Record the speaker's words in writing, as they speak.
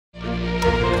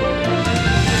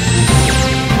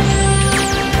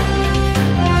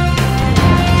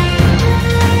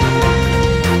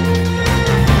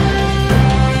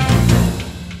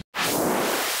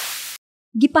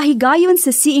Gipahigayon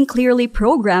sa Seeing Clearly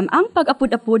program ang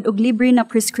pag-apod-apod og libre na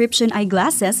prescription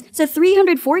eyeglasses sa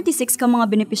 346 ka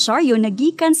mga benepisyaryo na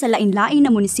gikan sa lain-lain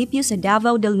na munisipyo sa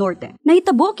Davao del Norte.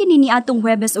 Nahitabo kini niadtong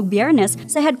Huwebes ug Biyernes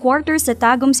sa headquarters sa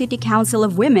Tagum City Council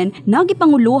of Women na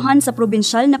gipanguluhan sa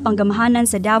probinsyal na panggamahanan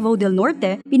sa Davao del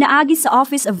Norte, pinaagi sa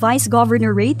Office of Vice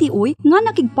Governor Ray Uy nga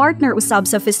nakigpartner usab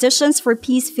sa Physicians for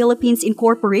Peace Philippines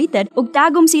Incorporated ug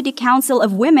Tagum City Council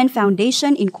of Women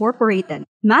Foundation Incorporated.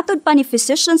 Matod pa ni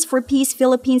Physicians for Peace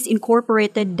Philippines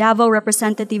Incorporated Davao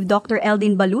Representative Dr.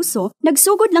 Eldin Baluso,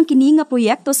 nagsugod lang kini nga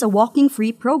proyekto sa Walking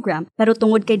Free program, pero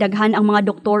tungod kay daghan ang mga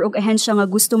doktor ug ahensya nga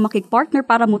gusto makikpartner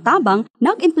para mutabang,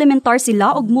 nag-implementar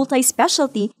sila og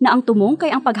multi-specialty na ang tumong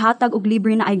kay ang paghatag og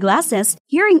libre na eyeglasses,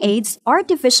 hearing aids,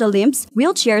 artificial limbs,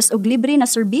 wheelchairs ug libre na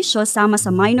serbisyo sama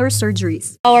sa minor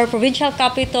surgeries. Our provincial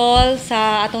capital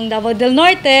sa atong Davao del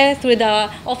Norte through the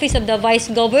Office of the Vice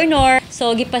Governor,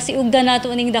 so gipasiugda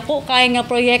nato uning dako kay nga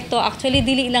proyekto. Actually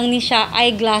dili lang ni siya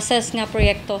eyeglasses nga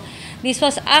proyekto. This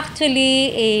was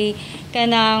actually a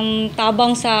kanang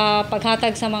tabang sa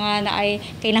paghatag sa mga naay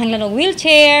kinahanglan og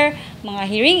wheelchair, mga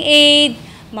hearing aid,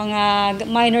 mga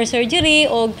minor surgery,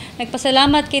 og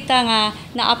nagpasalamat kita nga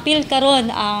na-appeal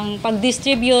karon ang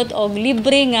pag-distribute og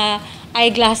libre nga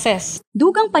eyeglasses.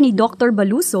 Dugang pa ni Dr.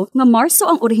 Baluso nga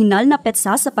Marso ang orihinal na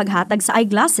petsa sa paghatag sa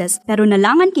eyeglasses pero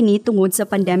nalangan kini tungod sa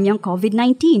pandemyang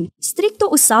COVID-19.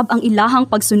 Strikto usab ang ilahang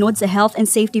pagsunod sa health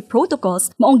and safety protocols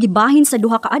maong gibahin sa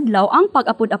duha ka adlaw ang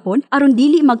pag-apod-apod aron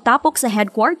dili magtapok sa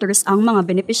headquarters ang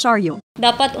mga benepisyaryo.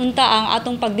 Dapat unta ang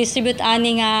atong pag-distribute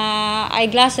ani nga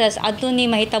eyeglasses adto ni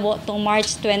mahitabo tong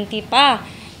March 20 pa.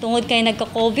 Tungod kay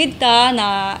nagka-COVID ta na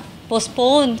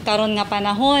postpone karon nga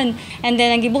panahon, and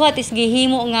then ang gibuhat is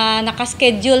gihimo nga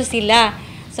naka-schedule sila.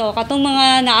 So katong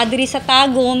mga naadiri sa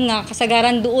Tagum nga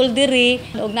kasagaran duol diri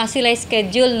og na sila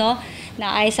schedule no,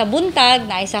 na ay sa buntag,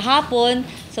 na ay sa hapon,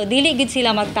 so dili gid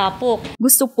sila magtapok.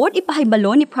 Gusto pod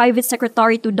ipahibalo ni Private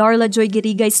Secretary to Darla Joy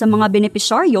Girigay sa mga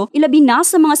benepisyaryo, ilabi na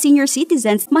sa mga senior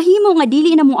citizens, mahimo nga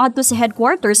dili na moadto sa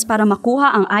headquarters para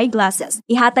makuha ang eyeglasses.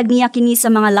 Ihatag niya kini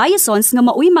sa mga liaisons nga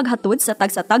maoy maghatod sa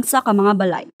tagsa-tagsa ka mga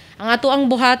balay. Ang ato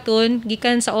ang buhaton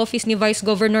gikan sa office ni Vice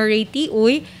Governor Ray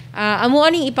Uy, amo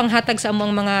aning ipanghatag sa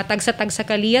among mga tagsa-tagsa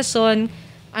ka liaison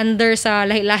under sa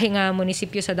lahi-lahi nga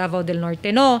munisipyo sa Davao del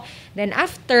Norte, no. Then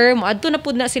after, moadto na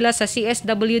pud na sila sa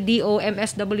CSWDO,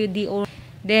 MSWDO.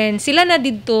 Then sila na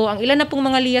didto, ang ilan na pong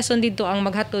mga liaison didto ang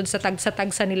maghatod sa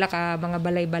tagsa-tagsa nila ka mga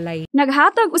balay-balay.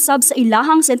 Naghatag usab sa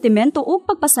ilahang sentimento ug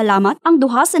pagpasalamat ang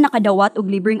duha sa nakadawat og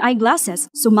libreng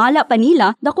eyeglasses. Sumala pa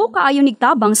nila, dako kaayo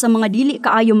nigtabang sa mga dili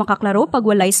kaayo makaklaro pag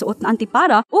walay suot na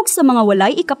antipara ug sa mga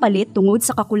walay ikapalit tungod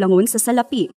sa kakulangon sa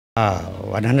salapi.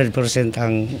 100%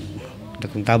 ang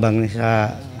dakong tabang ni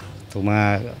sa itong mga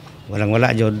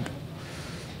walang-wala jud.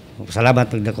 Salamat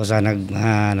pag dako sa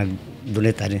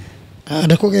nag-donate ani.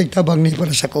 Dako kay tabang ni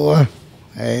para sa ko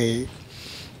ay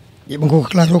di man ko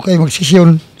klaro kay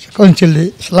magsisyon sa council.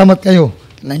 Salamat kayo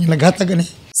nang naghatag ani.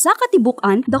 Sa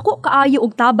katibukan, dako kaayo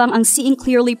og tabang ang Seeing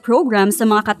Clearly program sa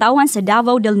mga katawan sa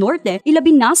Davao del Norte, ilabi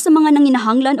na sa mga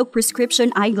nanginahanglan og prescription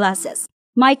eyeglasses.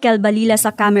 Michael Balila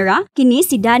sa camera, kini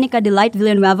si Danica Delight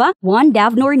Villanueva, One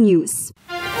Davnor News.